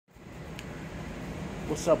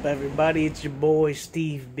What's up, everybody? It's your boy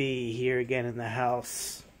Steve B here again in the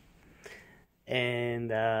house.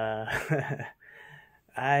 And I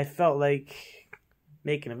felt like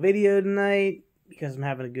making a video tonight because I'm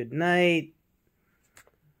having a good night.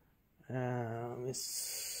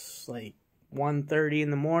 It's like 1:30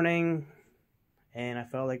 in the morning and I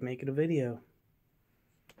felt like making a video.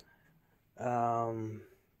 Got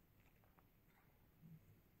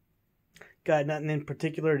nothing in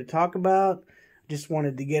particular to talk about. Just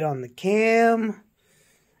wanted to get on the cam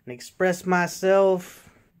and express myself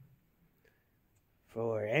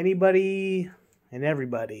for anybody and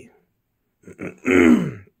everybody.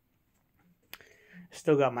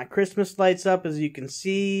 Still got my Christmas lights up, as you can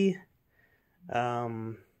see.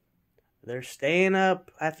 They're staying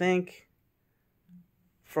up, I think,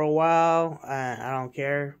 for a while. I don't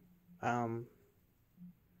care.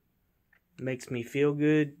 Makes me feel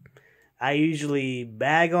good. I usually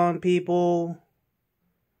bag on people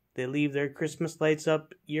that leave their Christmas lights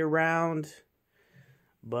up year-round,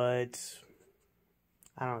 but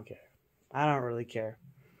I don't care. I don't really care.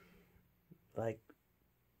 Like,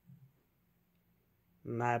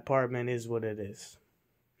 my apartment is what it is.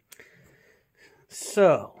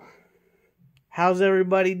 So, how's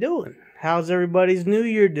everybody doing? How's everybody's New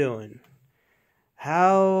Year doing?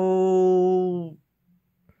 How's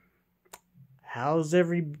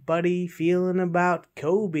everybody feeling about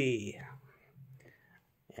Kobe?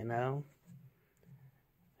 You know?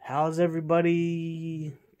 How's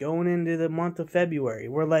everybody going into the month of February?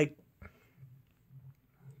 We're like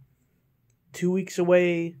 2 weeks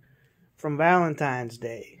away from Valentines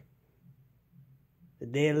Day. The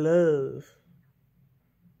day of love.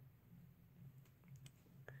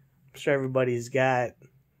 I'm sure everybody's got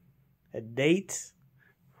a date,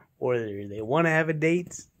 or they want to have a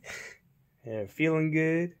date. They're feeling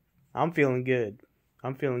good. I'm feeling good.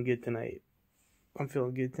 I'm feeling good tonight. I'm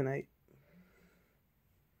feeling good tonight.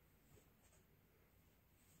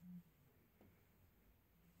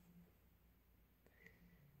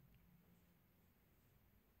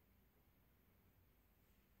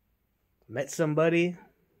 Met somebody.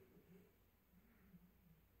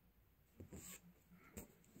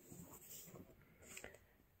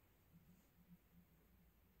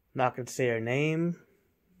 Not gonna say her name,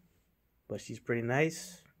 but she's pretty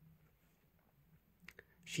nice.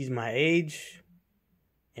 She's my age.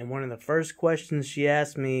 And one of the first questions she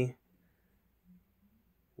asked me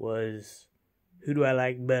was, who do I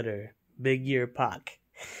like better, Biggie or Pac?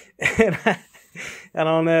 And I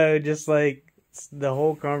don't know, just like the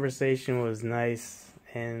whole conversation was nice,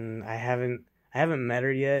 and I haven't met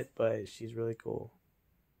her yet, but she's really cool.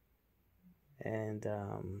 And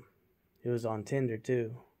it was on Tinder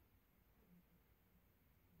too.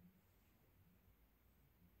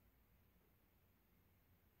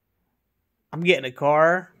 I'm getting a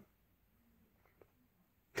car.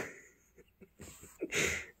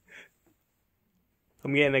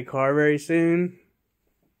 I'm getting a car very soon.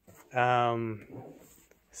 So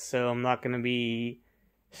I'm not going to be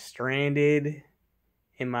stranded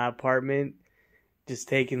in my apartment just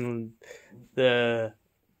taking the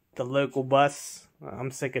local bus.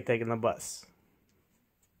 I'm sick of taking the bus.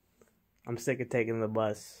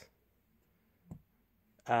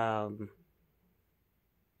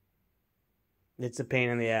 It's a pain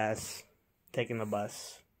in the ass taking the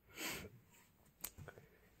bus.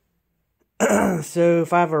 So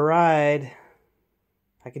if I have a ride,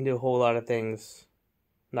 I can do a whole lot of things.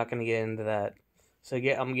 I'm not gonna get into that. So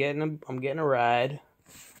I'm getting a ride,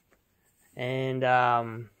 and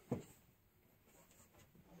I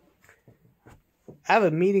have a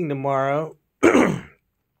meeting tomorrow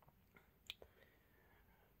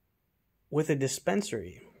with a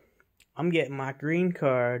dispensary. I'm getting my green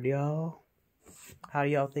card, y'all. How do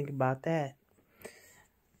y'all think about that?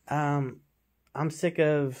 I'm sick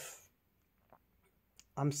of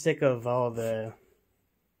all the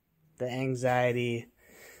anxiety.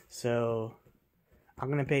 So I'm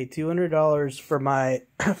gonna pay $200 for my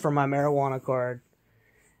marijuana card,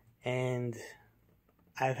 and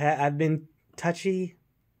I've been touchy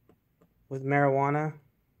with marijuana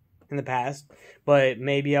in the past, but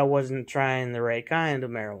maybe I wasn't trying the right kind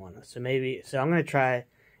of marijuana. So I'm gonna try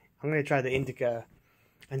the indica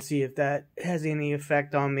and see if that has any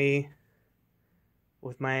effect on me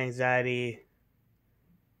with my anxiety.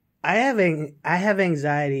 I have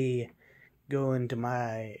anxiety going to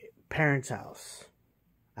my parents' house.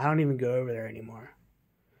 I don't even go over there anymore.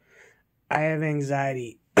 I have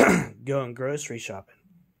anxiety going grocery shopping.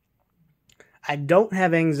 I don't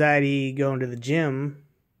have anxiety going to the gym.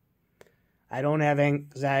 I don't have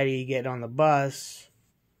anxiety getting on the bus.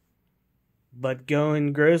 But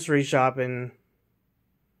going grocery shopping,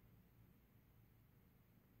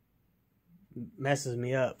 messes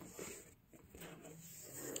me up.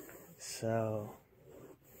 So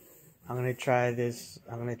I'm gonna try this.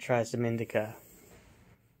 I'm gonna try some indica.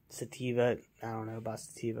 Sativa. I don't know about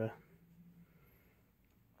sativa.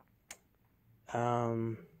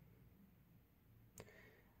 I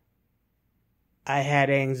had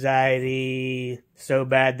anxiety so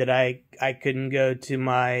bad that I couldn't go to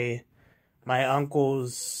my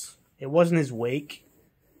uncle's. It wasn't his wake.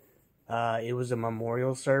 It was a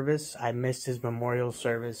memorial service. I missed his memorial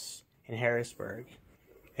service in Harrisburg,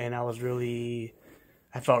 and I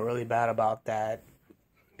felt really bad about that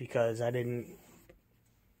because I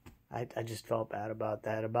just felt bad about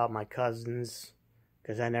that, about my cousins,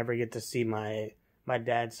 because I never get to see my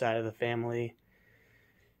dad's side of the family,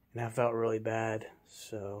 and I felt really bad.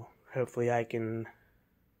 So hopefully I can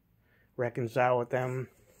reconcile with them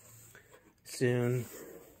soon.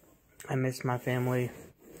 I miss my family.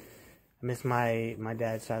 I miss my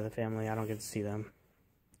dad's side of the family. I don't get to see them.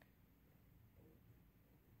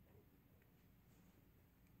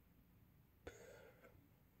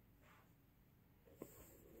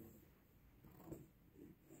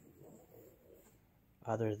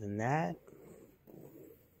 Other than that,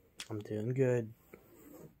 I'm doing good.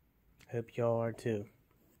 Hope y'all are too.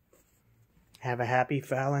 Have a happy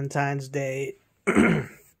Valentine's Day.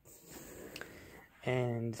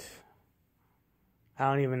 And I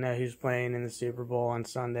don't even know who's playing in the Super Bowl on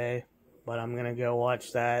Sunday, but I'm going to go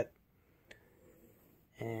watch that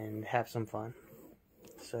and have some fun.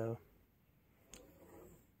 So,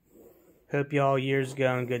 hope y'all year's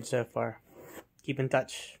going good so far. Keep in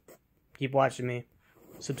touch. Keep watching me.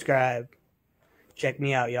 Subscribe. Check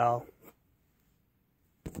me out, y'all.